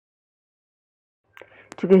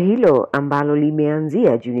Tukio hilo ambalo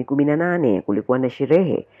limeanzia Juni 18 kulikuwa na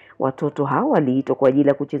sherehe. Watoto hao waliitwa kwa ajili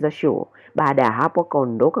ya kucheza show. Baada ya hapo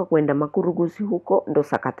kaondoka kwenda makurugusi, huko ndo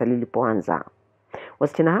sakata lilipoanza.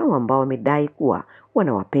 Wasichana hao ambao wamedai kuwa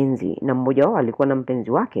wana wapenzi, na mmoja wao alikuwa na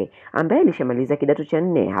mpenzi wake ambaye alishamaliza kidato cha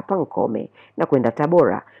 4 hapa Nkome na kwenda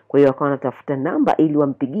Tabora. Kwa hiyo wakawa wanatafuta namba ili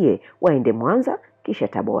wampigie waende Mwanza kisha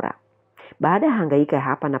Tabora. Baada ya hangaika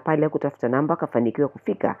hapa na pale ya kutafuta namba, akafanikiwa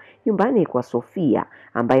kufika nyumbani kwa Sofia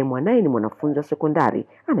ambaye mwanae ni mwanafunzi wa sekondari,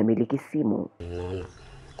 anamiliki simu.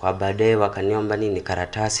 Kwa baadaye wakaniomba nini,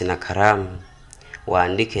 karatasi na kalamu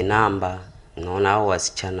waandike namba. Unaona hao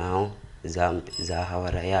wasichana hao za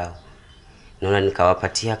hawara yao. Naona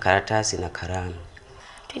nikawapatia karatasi na kalamu.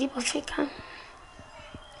 Tulipofika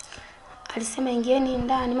alisema ingieni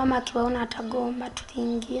ndani, mama akiwaona atagomba.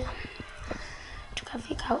 Tuliingia.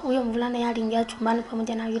 Tukafika, huyo mvulana yeye aliingia chumbani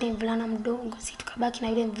pamoja na yule mvulana mdogo, sisi tukabaki na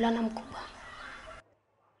yule mvulana mkubwa.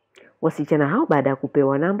 Wasichana hao baada ya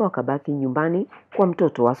kupewa namba wakabaki nyumbani kwa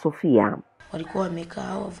mtoto wa Sofia. Walikuwa wamekaa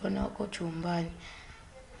hao wavulana wako chumbani.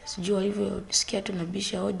 Sijui walivyosikia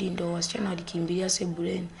tunabisha hodi ndio wasichana walikimbilia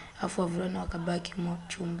sebuleni, afu wavulana wakabaki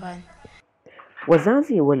chumbani.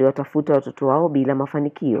 Wazazi waliwatafuta watoto wao bila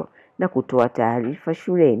mafanikio na kutoa taarifa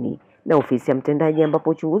shuleni na ofisi ya mtendaji, ambapo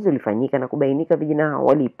uchunguzi ulifanyika na kubainika vijana hao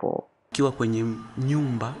walipo. Kiwa kwenye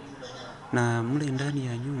nyumba, na mle ndani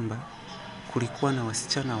ya nyumba kulikuwa na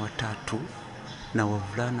wasichana 3 na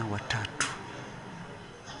wavulana 3.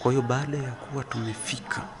 Kwa hiyo baada ya kuwa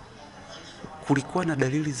tumefika, kulikuwa na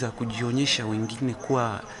dalili za kujionyesha wengine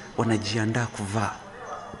kuwa wanajiandaa kuvaa.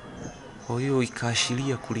 Kwa hiyo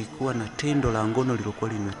ikaashiria kulikuwa na tendo la ngono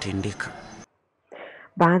lilokuwa linatendeka.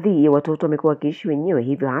 Baadhi ya watoto wamekuwa wakiishi wenyewe,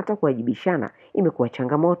 hivyo hata kuwajibishana imekuwa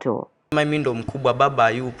changamoto. Mimi ndo mkubwa, baba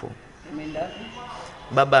hayupo. Ameenda?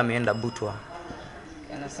 Baba ameenda Butwa.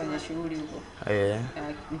 Anafanya shughuli huko.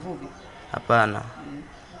 Mvuvi? Hapana.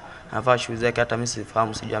 Anafanya shughuli zake, hata mimi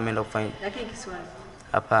sifahamu, sijui ameenda kufanya. Lakini Kiswahili?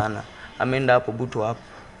 Hapana. Ameenda hapo Butwa hapo.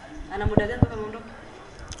 Ana muda gani toka ameondoka?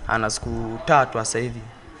 Ana siku 3 sasa hivi.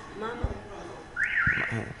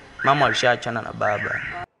 Mama alishaachana na baba.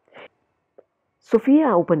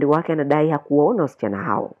 Sofia upande wake anadai hakuwaona wasichana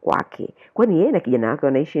hao kwake, kwani yeye na kijana wake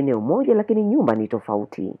wanaishi eneo moja lakini nyumba ni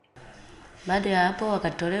tofauti. Baada ya hapo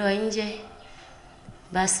wakatolewa nje.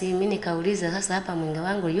 Basi mimi nikauliza, sasa hapa mwinga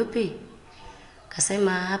wangu yupi?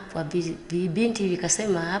 Kasema hapa binti,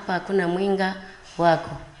 vikasema hapa hakuna mwinga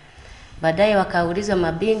wako. Baadaye wakaulizwa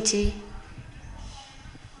mabinti,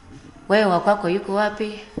 wewe wa kwako yuko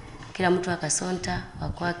wapi? Kila mtu akasonta wa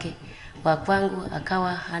kwake, wa kwangu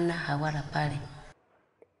akawa hana hawara pale.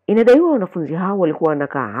 Inadaiwa wanafunzi hao walikuwa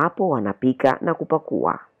wanakaa hapo wanapika na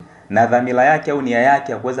kupakua. Na dhamira yake au nia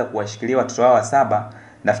yake ya kuweza kuwashikilia watoto hao 7,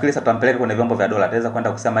 nafikiri sasa tutampeleka kwenye vyombo vya dola, ataweza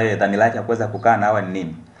kwenda kusema yeye dhamira yake ya kuweza kukaa na hawa ni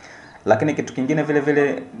nini. Lakini kitu kingine vile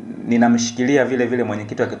vile ninamshikilia vile vile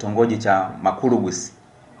mwenyekiti wa kitongoji cha Makurugusi.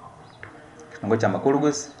 Kitongoji cha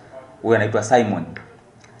Makurugusi, huyu anaitwa Simon.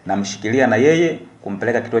 Namshikilia na yeye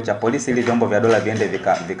kumpeleka kituo cha polisi ili vyombo vya dola viende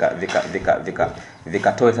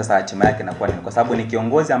vikatoe sasa hatima yake na kwa sababu ni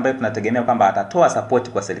kiongozi ambaye tunategemea kwamba atatoa support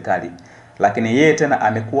kwa serikali, lakini yeye tena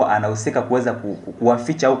amekuwa anahusika kuweza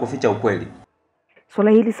kuwaficha au kuficha ukweli.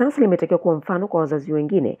 Swala hili sasa limetakiwa kuwa mfano kwa wazazi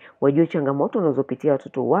wengine wajue changamoto wanazopitia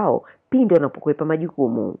watoto wao pindi wanapokwepa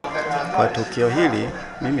majukumu. Kwa tukio hili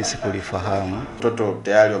mimi sikulifahamu. Watoto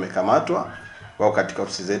tayari wamekamatwa wao katika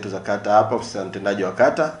ofisi zetu za kata hapa, ofisi ya mtendaji wa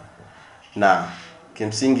kata, na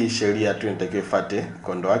kimsingi sheria tu inatakiwa ifuate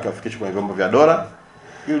kondo wake, wafikishwe kwenye vyombo vya dola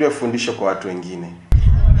ili wafundishwe kwa watu wengine.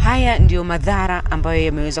 Haya ndio madhara ambayo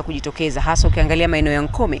yameweza kujitokeza, hasa ukiangalia maeneo ya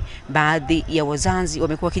Nkome. Baadhi ya wazazi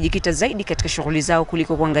wamekuwa wakijikita zaidi katika shughuli zao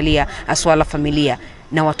kuliko kuangalia swala familia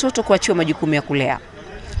na watoto kuachiwa majukumu ya kulea.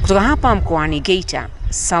 Kutoka hapa mkoani Geita,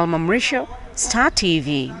 Salma Mrisho, Star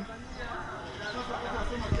TV.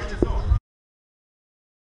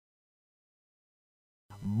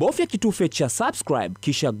 Bofya kitufe cha subscribe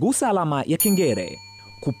kisha gusa alama ya kengele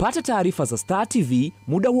kupata taarifa za Star TV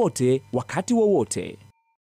muda wote, wakati wowote.